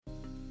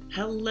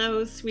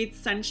Hello, sweet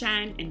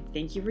sunshine, and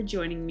thank you for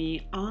joining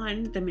me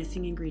on The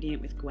Missing Ingredient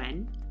with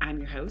Gwen. I'm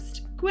your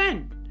host,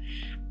 Gwen.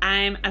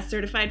 I'm a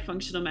certified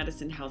functional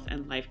medicine health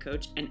and life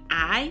coach, and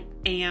I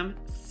am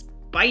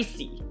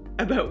spicy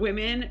about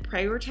women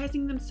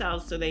prioritizing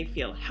themselves so they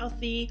feel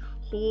healthy,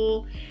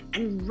 whole,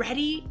 and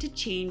ready to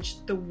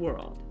change the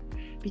world.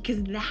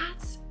 Because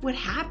that's what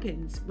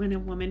happens when a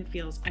woman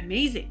feels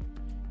amazing.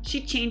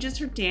 She changes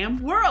her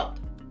damn world.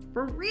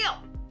 For real.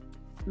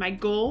 My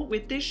goal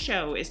with this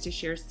show is to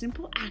share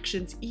simple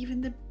actions even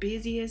the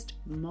busiest,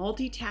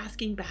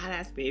 multitasking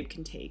badass babe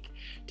can take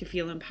to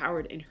feel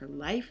empowered in her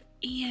life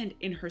and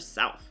in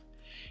herself.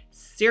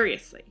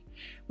 Seriously,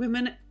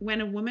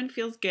 when a woman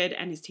feels good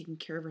and is taking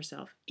care of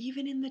herself,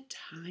 even in the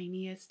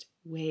tiniest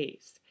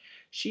ways,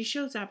 she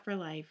shows up for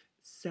life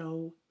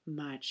so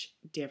much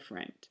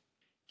different.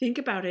 Think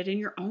about it in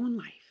your own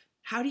life.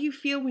 How do you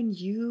feel when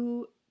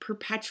you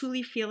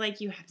perpetually feel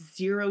like you have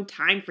zero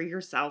time for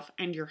yourself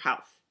and your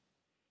health?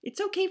 It's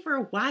okay for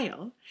a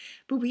while,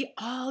 but we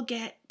all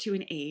get to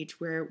an age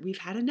where we've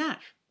had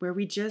enough, where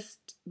we're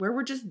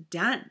just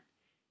done.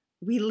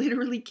 We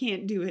literally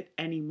can't do it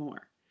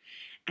anymore.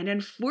 And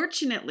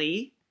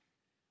unfortunately,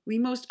 we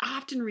most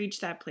often reach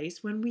that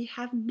place when we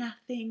have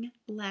nothing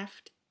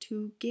left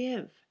to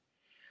give.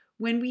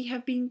 When we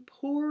have been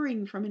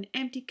pouring from an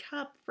empty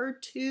cup for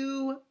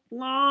too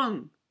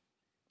long.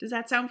 Does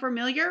that sound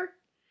familiar?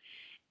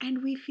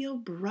 And we feel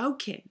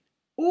broken,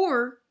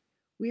 or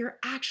we are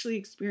actually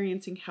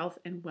experiencing health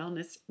and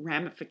wellness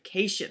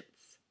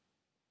ramifications.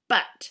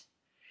 But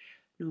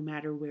no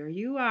matter where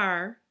you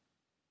are,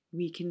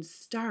 we can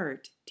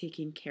start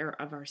taking care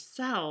of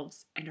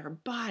ourselves, and our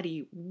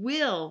body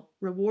will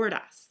reward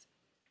us.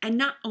 And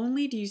not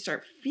only do you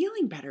start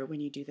feeling better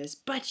when you do this,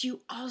 but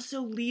you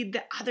also lead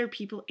the other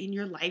people in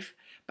your life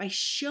by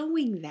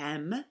showing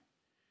them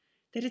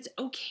that it's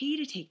okay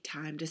to take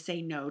time to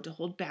say no, to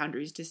hold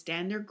boundaries, to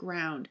stand their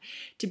ground,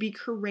 to be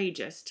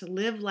courageous, to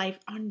live life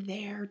on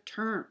their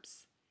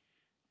terms.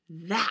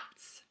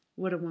 That's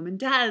what a woman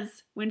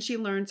does when she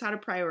learns how to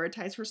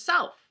prioritize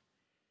herself.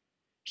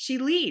 She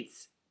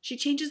leads, she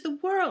changes the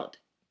world,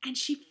 and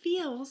she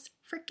feels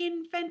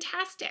freaking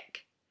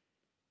fantastic.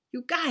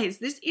 You guys,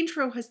 this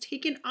intro has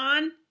taken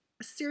on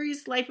a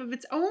serious life of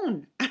its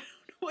own. I don't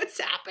know what's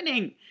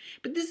happening,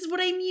 but this is what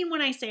I mean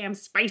when I say I'm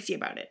spicy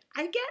about it.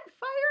 I get fired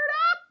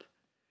up.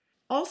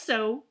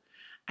 Also,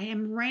 I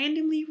am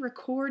randomly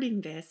recording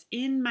this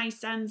in my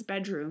son's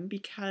bedroom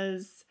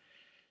because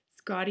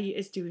Scotty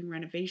is doing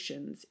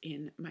renovations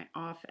in my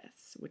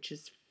office, which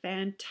is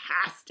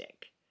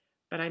fantastic.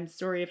 But I'm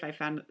sorry if I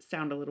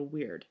sound a little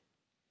weird.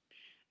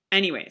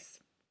 Anyways,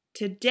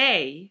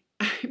 today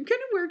I'm going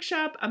to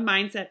workshop a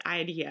mindset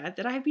idea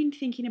that I've been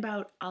thinking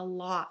about a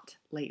lot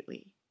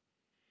lately.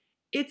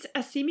 It's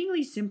a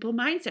seemingly simple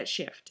mindset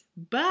shift,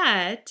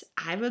 but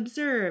I've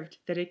observed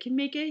that it can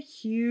make a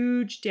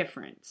huge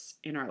difference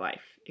in our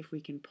life if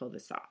we can pull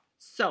this off.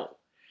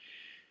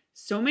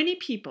 So many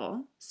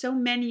people, so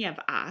many of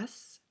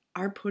us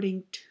are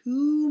putting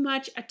too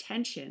much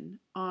attention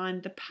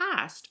on the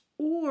past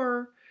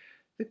or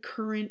the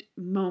current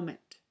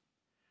moment,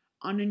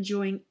 on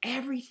enjoying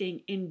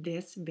everything in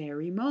this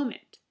very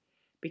moment,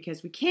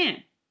 because we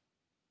can,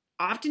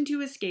 often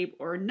to escape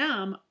or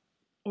numb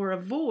or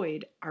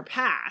avoid our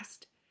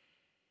past,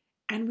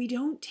 and we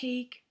don't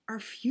take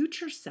our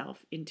future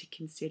self into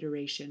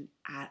consideration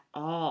at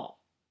all.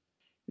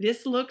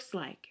 This looks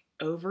like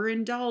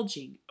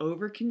overindulging,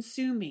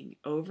 overconsuming,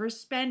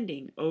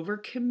 overspending,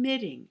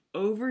 overcommitting,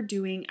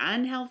 overdoing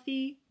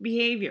unhealthy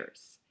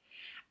behaviors,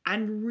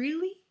 and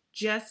really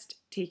just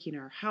taking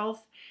our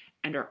health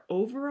and our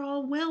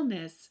overall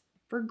wellness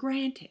for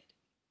granted.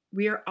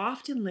 We are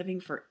often living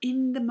for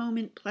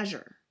in-the-moment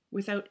pleasure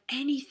without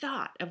any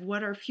thought of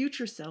what our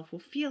future self will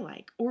feel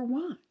like or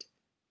want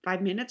 5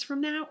 minutes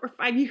from now or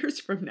 5 years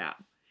from now.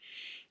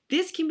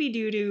 This can be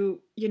due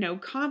to,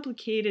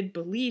 complicated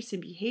beliefs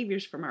and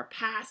behaviors from our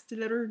past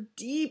that are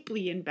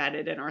deeply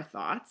embedded in our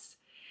thoughts.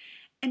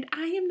 And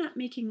I am not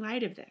making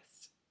light of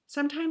this.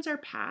 Sometimes our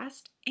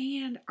past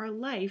and our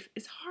life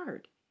is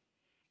hard.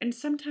 And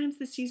sometimes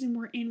the season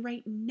we're in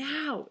right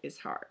now is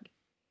hard.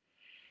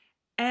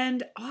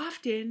 And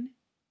often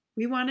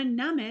we want to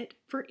numb it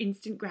for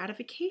instant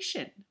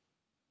gratification.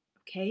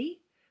 Okay?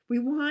 We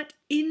want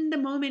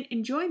in-the-moment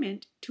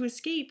enjoyment to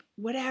escape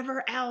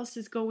whatever else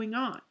is going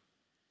on.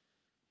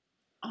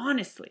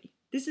 Honestly,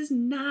 this is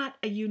not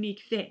a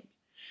unique thing.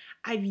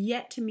 I've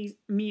yet to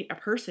meet a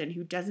person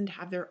who doesn't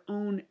have their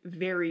own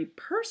very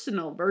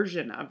personal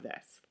version of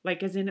this.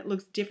 Like, as in it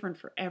looks different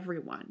for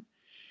everyone.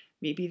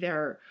 Maybe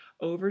they're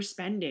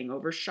overspending,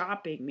 over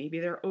shopping. Maybe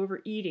they're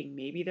overeating.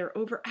 Maybe they're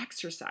over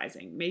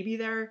exercising. Maybe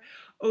they're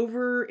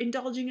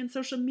overindulging in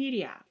social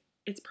media.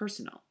 It's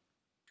personal.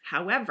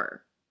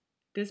 However,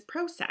 this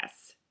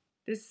process,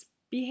 this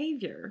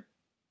behavior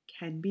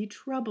can be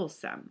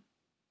troublesome.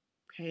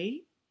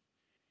 Okay?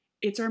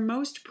 It's our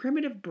most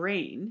primitive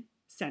brain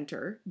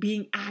center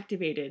being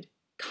activated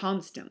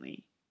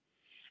constantly.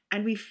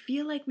 And we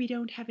feel like we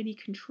don't have any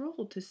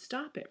control to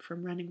stop it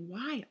from running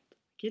wild.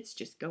 It's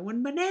just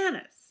going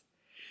bananas.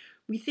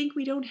 We think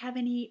we don't have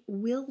any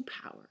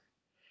willpower.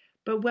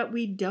 But what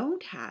we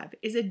don't have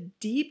is a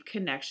deep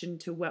connection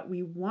to what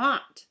we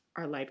want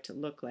our life to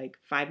look like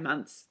 5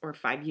 months or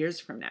 5 years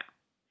from now.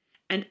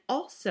 And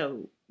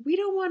also, we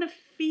don't want to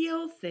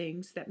feel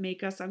things that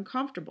make us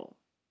uncomfortable.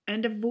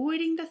 And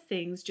avoiding the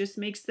things just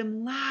makes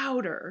them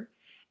louder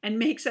and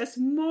makes us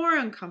more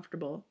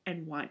uncomfortable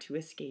and want to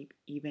escape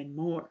even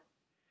more.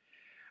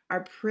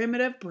 Our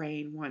primitive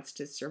brain wants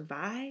to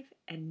survive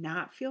and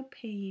not feel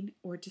pain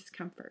or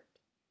discomfort.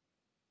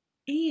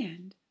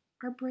 And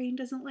our brain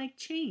doesn't like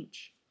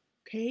change,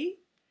 okay?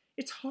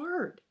 It's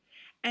hard.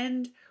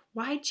 And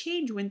why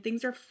change when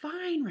things are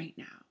fine right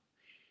now?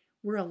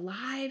 We're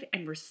alive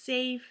and we're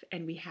safe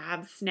and we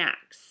have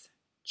snacks.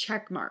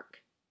 Check mark.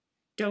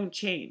 Don't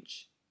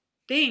change.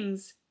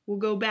 Things will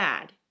go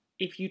bad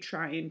if you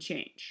try and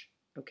change,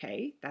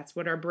 okay? That's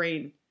what our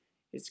brain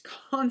is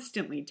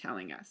constantly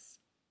telling us.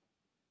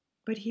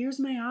 But here's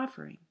my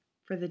offering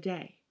for the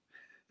day.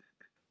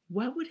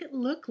 What would it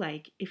look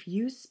like if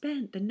you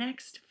spent the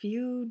next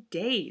few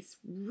days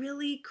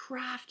really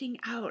crafting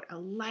out a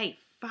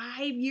life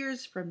 5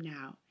 years from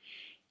now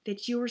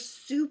that you're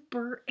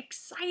super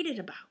excited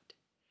about,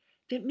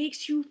 that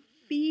makes you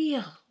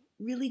feel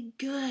really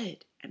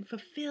good and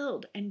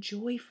fulfilled and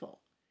joyful?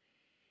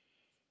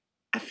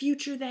 A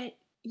future that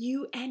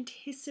you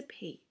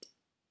anticipate,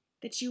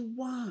 that you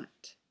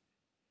want.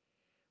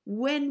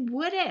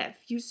 What if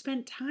you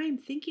spent time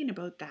thinking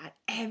about that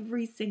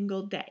every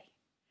single day?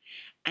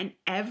 And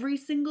every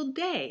single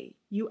day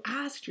you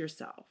asked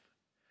yourself,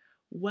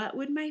 what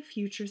would my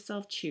future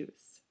self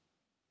choose?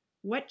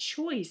 What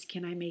choice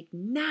can I make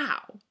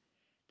now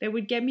that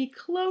would get me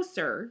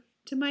closer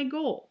to my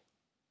goal?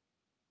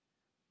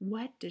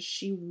 What does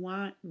she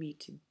want me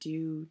to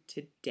do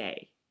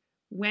today?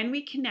 When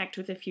we connect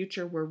with a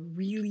future we're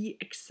really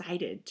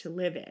excited to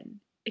live in,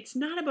 it's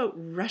not about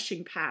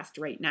rushing past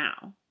right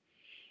now.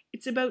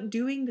 It's about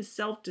doing the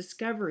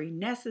self-discovery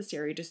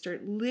necessary to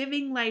start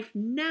living life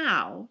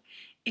now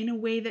in a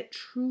way that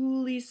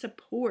truly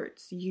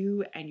supports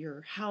you and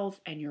your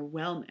health and your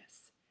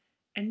wellness.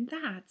 And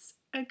that's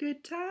a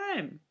good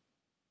time.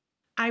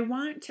 I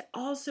want to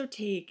also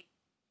take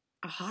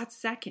a hot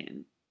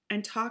second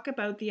and talk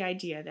about the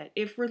idea that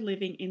if we're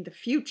living in the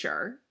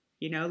future,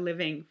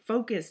 living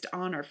focused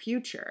on our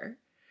future,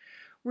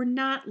 we're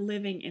not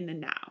living in the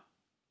now.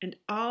 And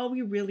all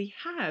we really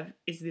have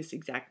is this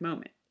exact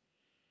moment.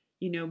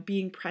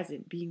 Being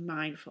present, being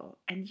mindful.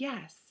 And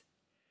yes,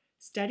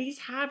 studies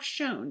have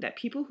shown that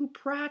people who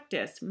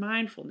practice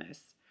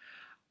mindfulness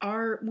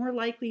are more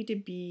likely to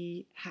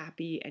be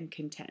happy and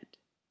content.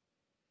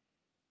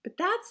 But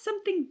that's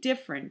something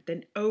different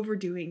than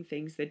overdoing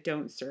things that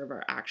don't serve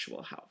our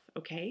actual health,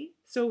 okay?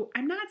 So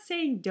I'm not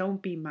saying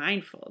don't be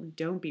mindful and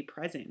don't be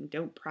present and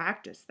don't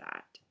practice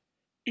that.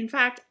 In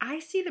fact, I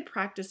see the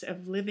practice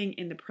of living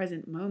in the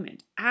present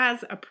moment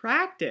as a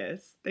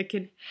practice that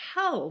can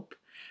help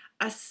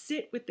us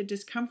sit with the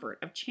discomfort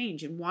of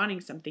change and wanting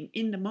something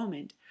in the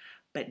moment,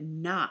 but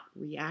not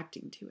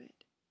reacting to it.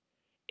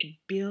 It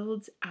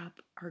builds up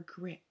our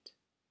grit.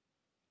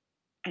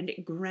 And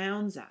it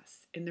grounds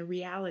us in the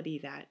reality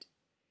that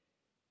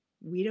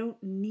we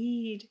don't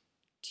need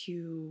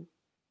to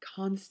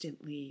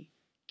constantly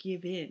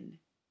give in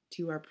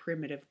to our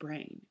primitive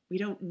brain. We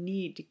don't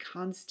need to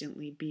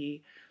constantly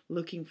be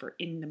looking for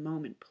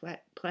in-the-moment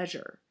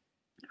pleasure.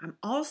 I'm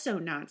also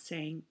not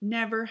saying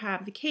never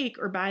have the cake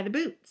or buy the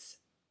boots.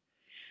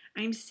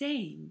 I'm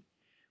saying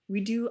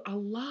we do a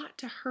lot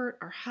to hurt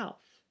our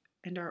health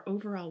and our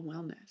overall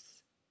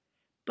wellness.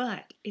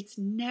 But it's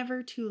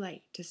never too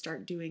late to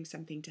start doing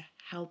something to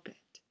help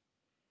it.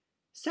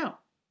 So,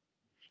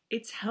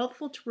 it's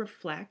helpful to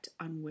reflect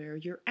on where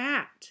you're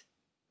at.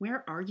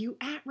 Where are you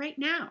at right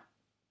now?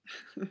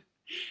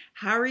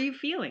 How are you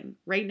feeling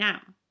right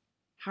now?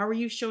 How are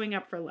you showing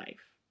up for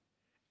life?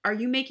 Are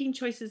you making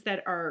choices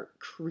that are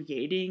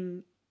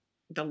creating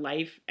the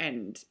life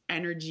and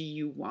energy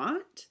you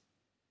want?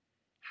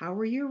 How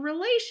are your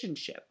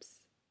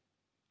relationships?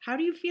 How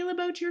do you feel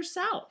about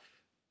yourself?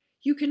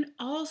 You can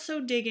also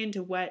dig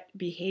into what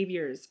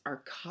behaviors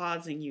are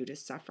causing you to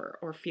suffer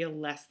or feel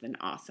less than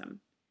awesome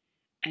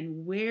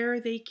and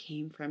where they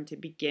came from to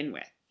begin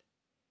with.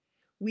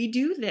 We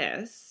do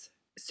this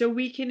so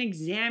we can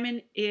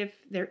examine if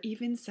they're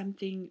even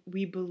something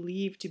we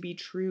believe to be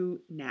true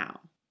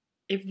now.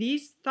 If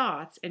these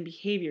thoughts and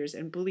behaviors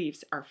and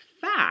beliefs are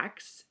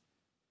facts,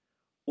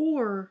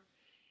 or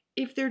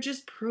if they're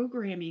just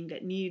programming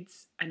that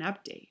needs an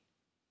update.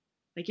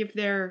 Like if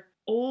they're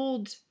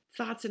old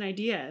thoughts and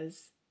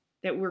ideas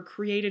that were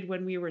created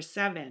when we were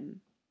 7,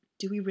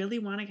 do we really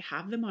want to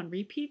have them on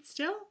repeat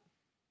still?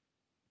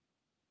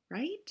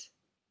 Right?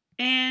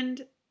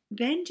 And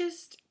then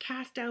just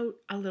cast out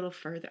a little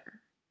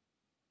further.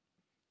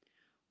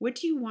 What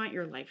do you want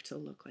your life to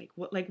look like?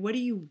 What do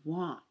you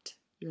want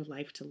your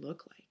life to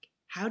look like?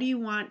 How do you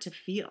want to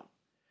feel?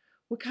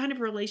 What kind of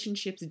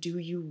relationships do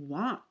you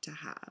want to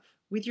have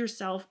with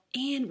yourself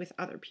and with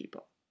other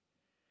people?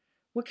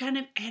 What kind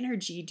of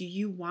energy do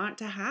you want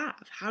to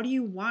have? How do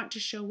you want to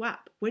show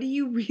up? What do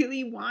you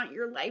really want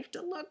your life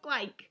to look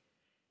like?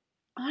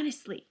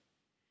 Honestly,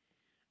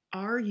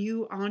 are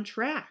you on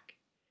track?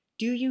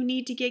 Do you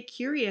need to get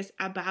curious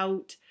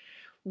about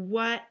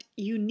what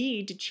you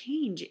need to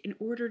change in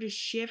order to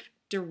shift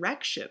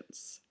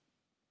directions?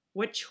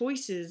 What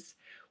choices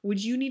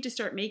would you need to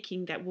start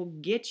making that will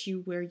get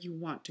you where you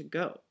want to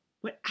go?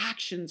 What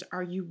actions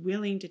are you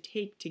willing to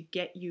take to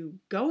get you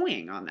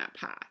going on that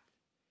path?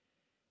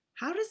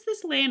 How does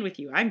this land with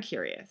you? I'm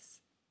curious.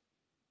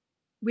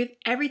 With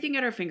everything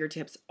at our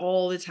fingertips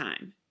all the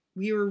time,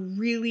 we are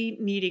really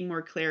needing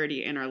more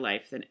clarity in our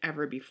life than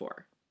ever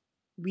before.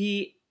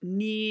 We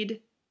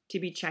need to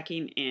be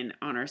checking in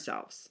on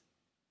ourselves.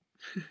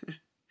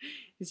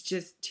 It's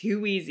just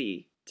too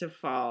easy to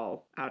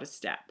fall out of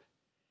step.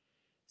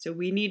 So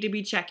we need to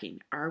be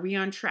checking. Are we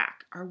on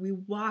track? Are we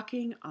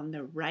walking on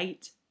the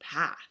right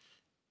path?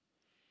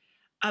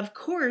 Of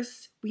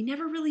course, we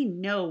never really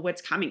know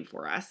what's coming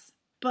for us,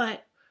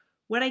 but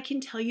what I can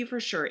tell you for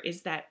sure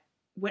is that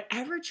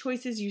whatever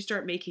choices you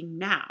start making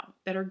now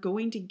that are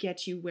going to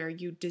get you where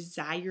you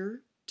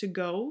desire to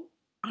go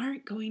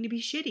aren't going to be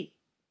shitty.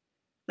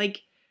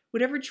 Like,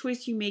 whatever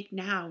choice you make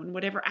now and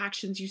whatever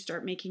actions you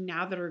start making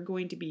now that are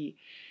going to be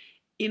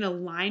in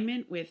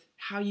alignment with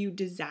how you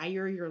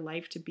desire your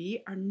life to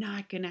be are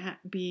not going to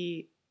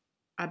be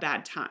a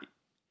bad time.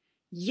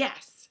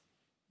 Yes,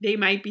 they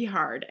might be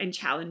hard and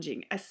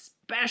challenging,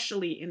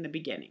 especially in the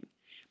beginning.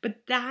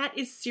 But that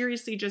is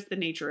seriously just the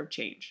nature of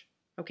change,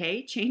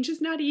 okay? Change is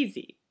not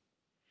easy.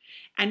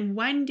 And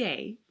one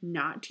day,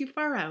 not too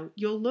far out,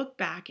 you'll look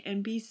back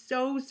and be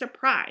so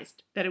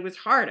surprised that it was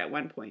hard at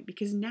one point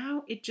because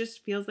now it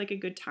just feels like a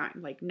good time.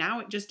 Like now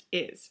it just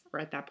is, or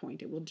at that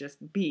point it will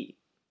just be.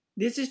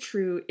 This is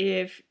true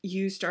if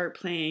you start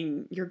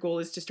playing, your goal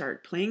is to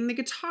start playing the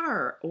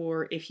guitar,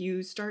 or if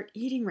you start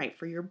eating right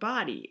for your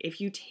body,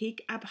 if you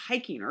take up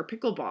hiking or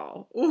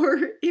pickleball, or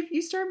if you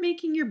start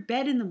making your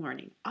bed in the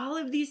morning. All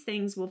of these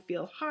things will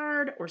feel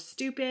hard or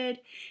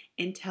stupid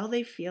until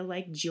they feel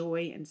like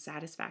joy and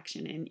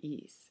satisfaction and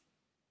ease.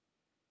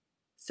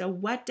 So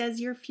what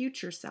does your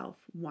future self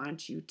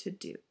want you to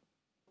do?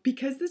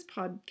 Because this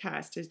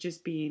podcast is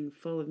just being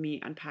full of me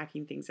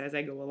unpacking things as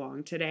I go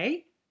along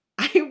today,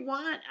 I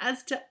want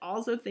us to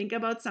also think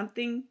about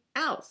something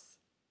else.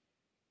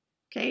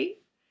 Okay?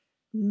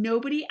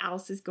 Nobody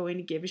else is going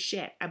to give a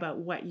shit about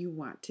what you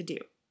want to do.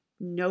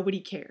 Nobody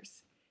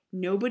cares.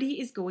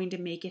 Nobody is going to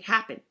make it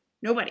happen.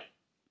 Nobody.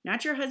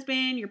 Not your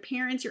husband, your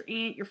parents, your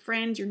aunt, your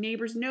friends, your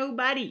neighbors,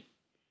 nobody.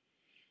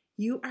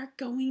 You are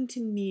going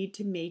to need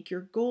to make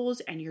your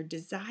goals and your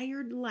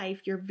desired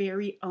life your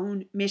very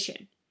own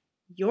mission.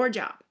 Your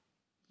job,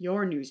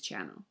 your news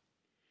channel.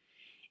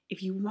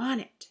 If you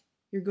want it,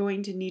 you're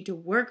going to need to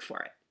work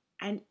for it.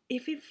 And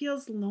if it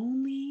feels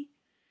lonely,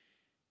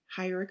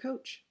 hire a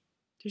coach.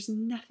 There's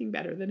nothing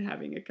better than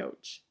having a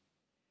coach.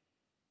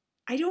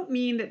 I don't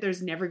mean that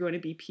there's never going to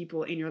be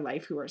people in your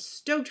life who are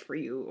stoked for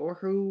you or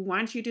who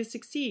want you to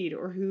succeed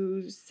or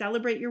who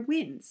celebrate your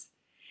wins.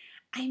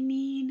 I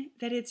mean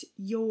that it's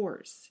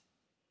yours.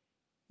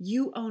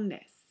 You own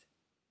this.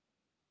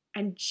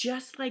 And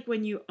just like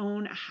when you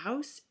own a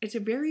house, it's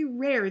very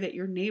rare that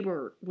your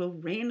neighbor will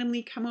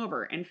randomly come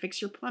over and fix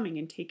your plumbing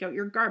and take out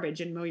your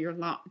garbage and mow your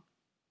lawn.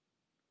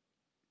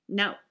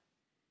 No,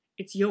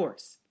 it's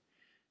yours.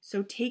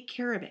 So take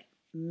care of it.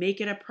 Make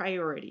it a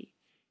priority.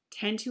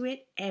 Tend to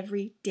it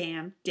every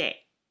damn day.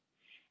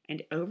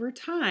 And over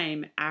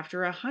time,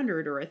 after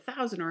 100 or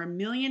 1,000 or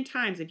 1,000,000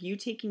 times of you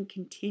taking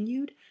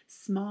continued,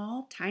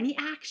 small, tiny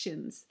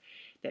actions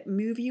that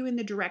move you in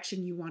the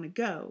direction you want to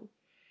go,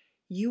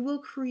 you will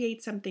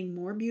create something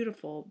more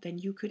beautiful than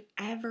you could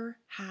ever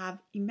have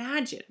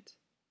imagined.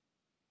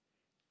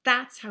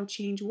 That's how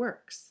change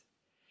works.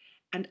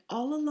 And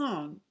all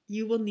along,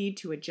 you will need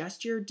to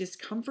adjust your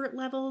discomfort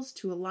levels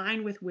to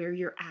align with where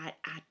you're at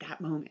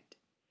that moment.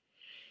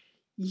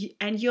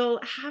 And you'll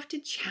have to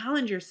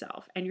challenge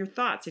yourself and your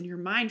thoughts and your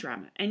mind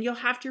drama. And you'll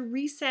have to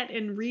reset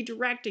and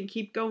redirect and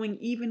keep going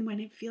even when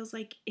it feels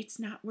like it's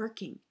not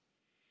working.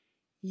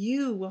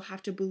 You will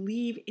have to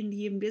believe in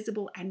the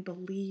invisible and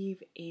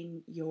believe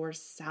in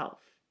yourself.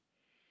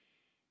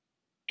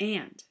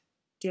 And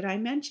did I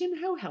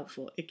mention how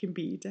helpful it can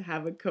be to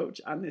have a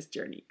coach on this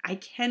journey? I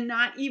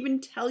cannot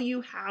even tell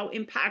you how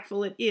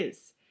impactful it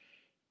is.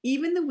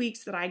 Even the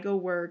weeks that I go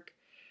work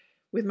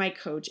with my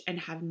coach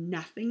and have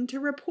nothing to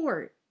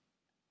report,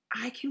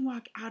 I can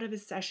walk out of a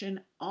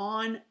session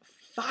on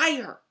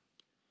fire.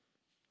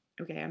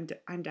 Okay,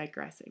 I'm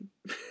digressing.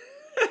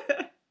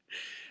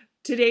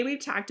 Today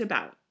we've talked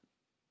about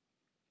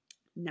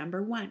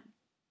number 1,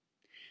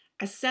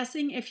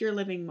 assessing if you're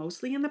living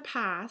mostly in the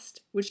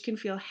past, which can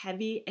feel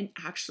heavy and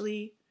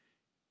actually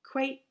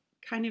quite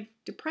kind of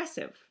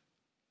depressive.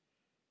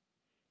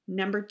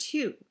 Number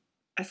 2,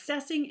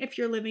 assessing if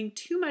you're living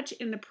too much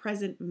in the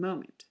present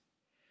moment,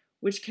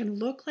 which can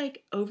look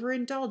like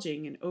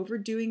overindulging and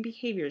overdoing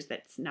behaviors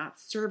that's not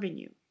serving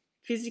you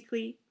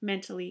physically,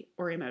 mentally,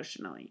 or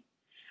emotionally,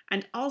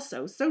 and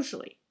also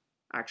socially,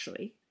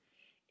 actually.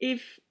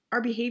 If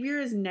our behavior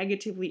is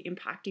negatively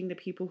impacting the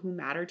people who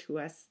matter to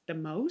us the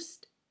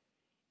most,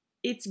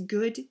 it's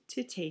good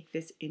to take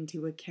this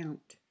into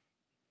account.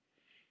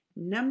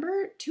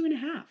 Number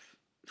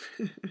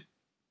 2.5.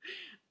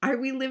 Are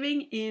we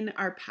living in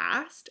our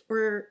past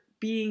or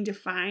being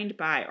defined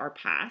by our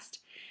past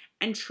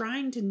and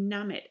trying to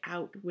numb it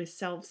out with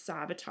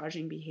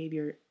self-sabotaging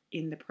behavior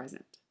in the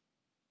present?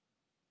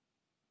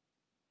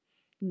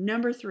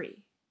 Number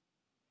 3,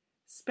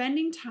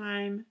 spending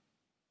time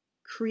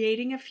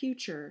creating a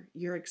future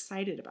you're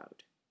excited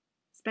about.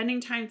 Spending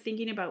time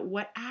thinking about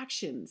what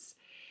actions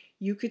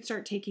you could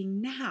start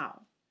taking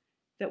now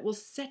that will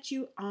set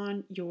you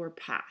on your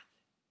path,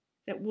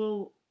 that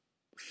will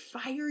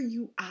fire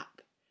you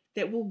up,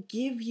 that will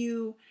give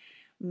you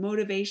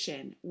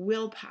motivation,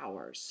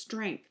 willpower,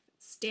 strength,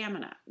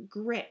 stamina,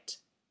 grit.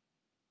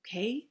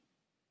 Okay?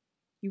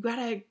 You got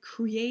to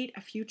create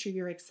a future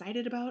you're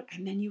excited about,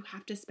 and then you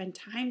have to spend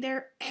time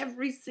there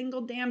every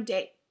single damn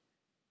day.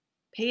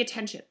 Pay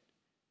attention.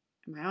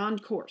 Am I on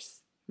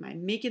course? Am I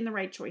making the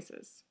right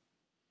choices?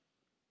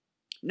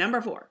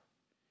 Number 4,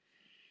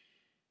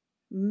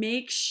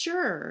 make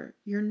sure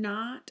you're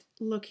not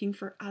looking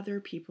for other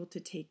people to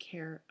take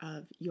care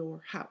of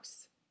your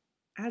house.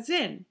 As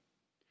in,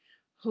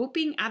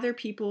 hoping other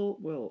people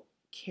will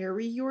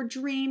carry your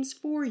dreams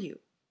for you.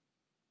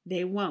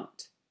 They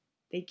won't.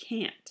 They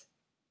can't.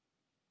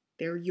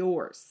 They're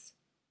yours.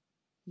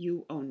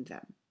 You own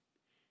them.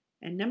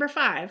 And number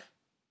 5,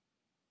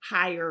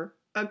 hire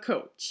a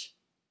coach.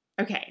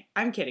 Okay,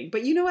 I'm kidding.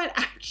 But you know what?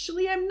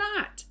 Actually, I'm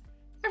not.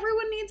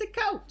 Everyone needs a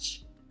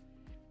coach.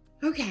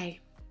 Okay.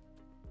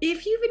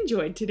 If you've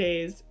enjoyed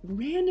today's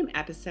random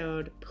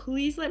episode,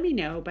 please let me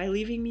know by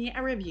leaving me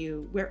a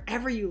review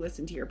wherever you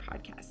listen to your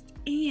podcast.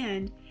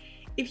 And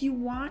if you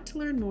want to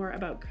learn more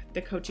about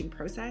the coaching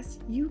process,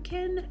 you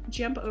can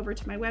jump over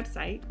to my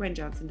website,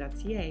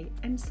 gwenjohnson.ca,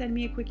 and send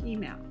me a quick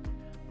email,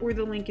 or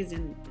the link is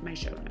in my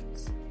show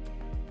notes.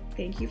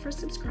 Thank you for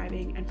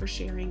subscribing and for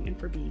sharing and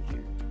for being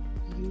here.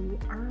 You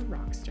are a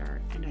rock star,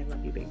 and I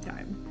love you big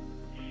time.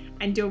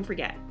 And don't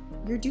forget,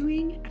 you're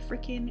doing a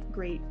freaking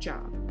great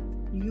job.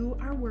 You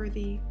are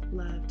worthy,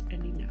 loved,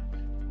 and enough.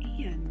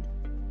 And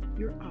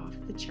you're off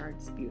the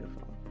charts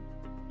beautiful,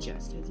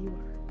 just as you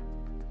are.